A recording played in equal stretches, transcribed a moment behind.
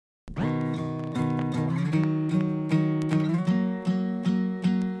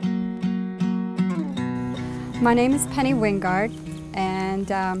My name is Penny Wingard,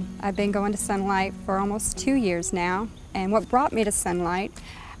 and I've been going to Sonlight for almost 2 years now. And what brought me to Sonlight,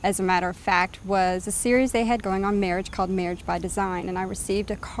 as a matter of fact, was a series they had going on marriage called Marriage by Design, and I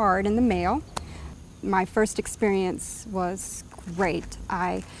received a card in the mail. My first experience was great.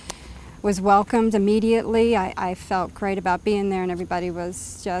 I was welcomed immediately. I felt great about being there, and everybody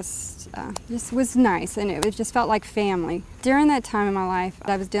was just was nice, and it just felt like family. During that time in my life,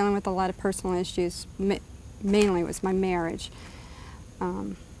 I was dealing with a lot of personal issues. Mainly it was my marriage,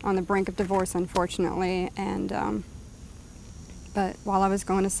 on the brink of divorce, unfortunately. And but while I was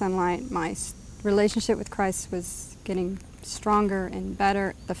going to Sonlight, my relationship with Christ was getting stronger and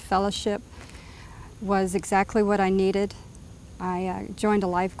better. The fellowship was exactly what I needed. I joined a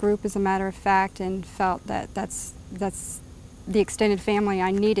life group, as a matter of fact, and felt that that's the extended family I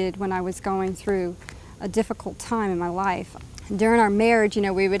needed when I was going through a difficult time in my life. During our marriage, you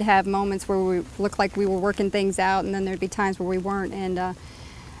know, we would have moments where we looked like we were working things out, and then there'd be times where we weren't. And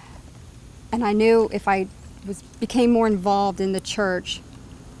I knew if I became more involved in the church,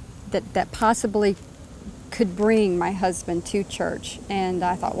 that possibly could bring my husband to church. And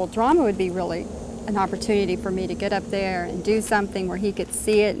I thought, well, drama would be really an opportunity for me to get up there and do something where he could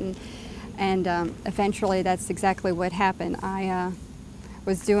see it, and eventually that's exactly what happened. I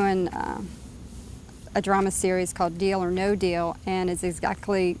was doing a drama series called Deal or No Deal, and it's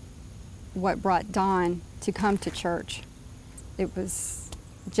exactly what brought Don to come to church. It was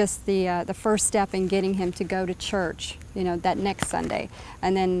just the first step in getting him to go to church, you know, that next Sunday.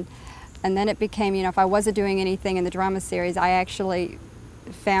 And then it became, you know, if I wasn't doing anything in the drama series, I actually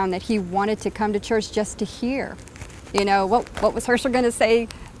found that he wanted to come to church just to hear, you know, what was Herschel going to say,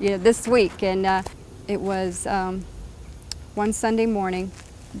 you know, this week. And it was one Sunday morning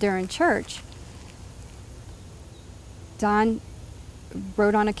during church, Don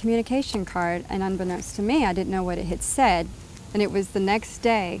wrote on a communication card, and unbeknownst to me, I didn't know what it had said. And it was the next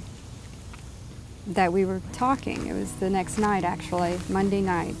day that we were talking. It was the next night, actually, Monday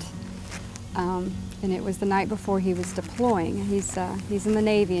night. And it was the night before he was deploying. He's in the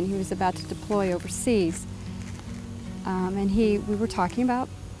Navy, and he was about to deploy overseas. And we were talking about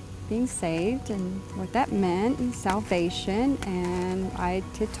being saved and what that meant, and salvation. And I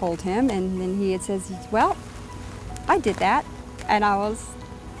had told him, and then he had said, well, I did that. And I was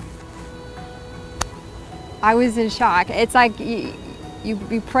in shock. It's like you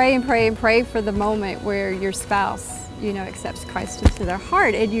pray and pray and pray for the moment where your spouse, you know, accepts Christ into their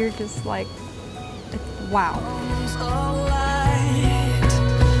heart, and you're just like, wow.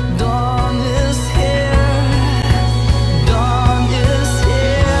 Dawn is here. Dawn is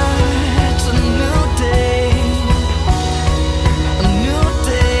here. It's a new day. A new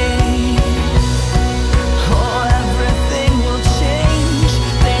day. Oh, everything will change.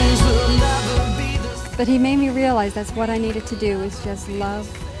 Things will never be the same. But he made me realize that's what I needed to do, is just love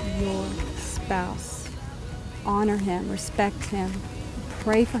your spouse. Honor him, respect him,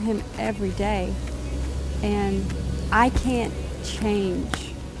 pray for him every day. And I can't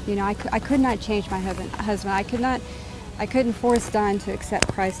change, you know, I could not change my husband. I couldn't force Don to accept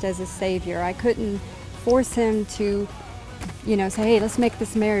Christ as a Savior. I couldn't force him to, you know, say, hey, let's make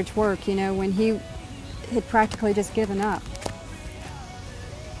this marriage work, you know, when he had practically just given up.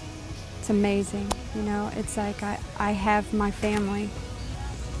 It's amazing, you know, it's like I have my family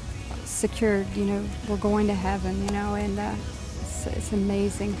secured, you know, we're going to heaven, you know, and it's an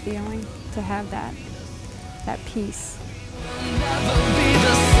amazing feeling to have that peace. We'll never be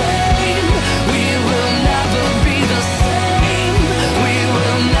the same. We will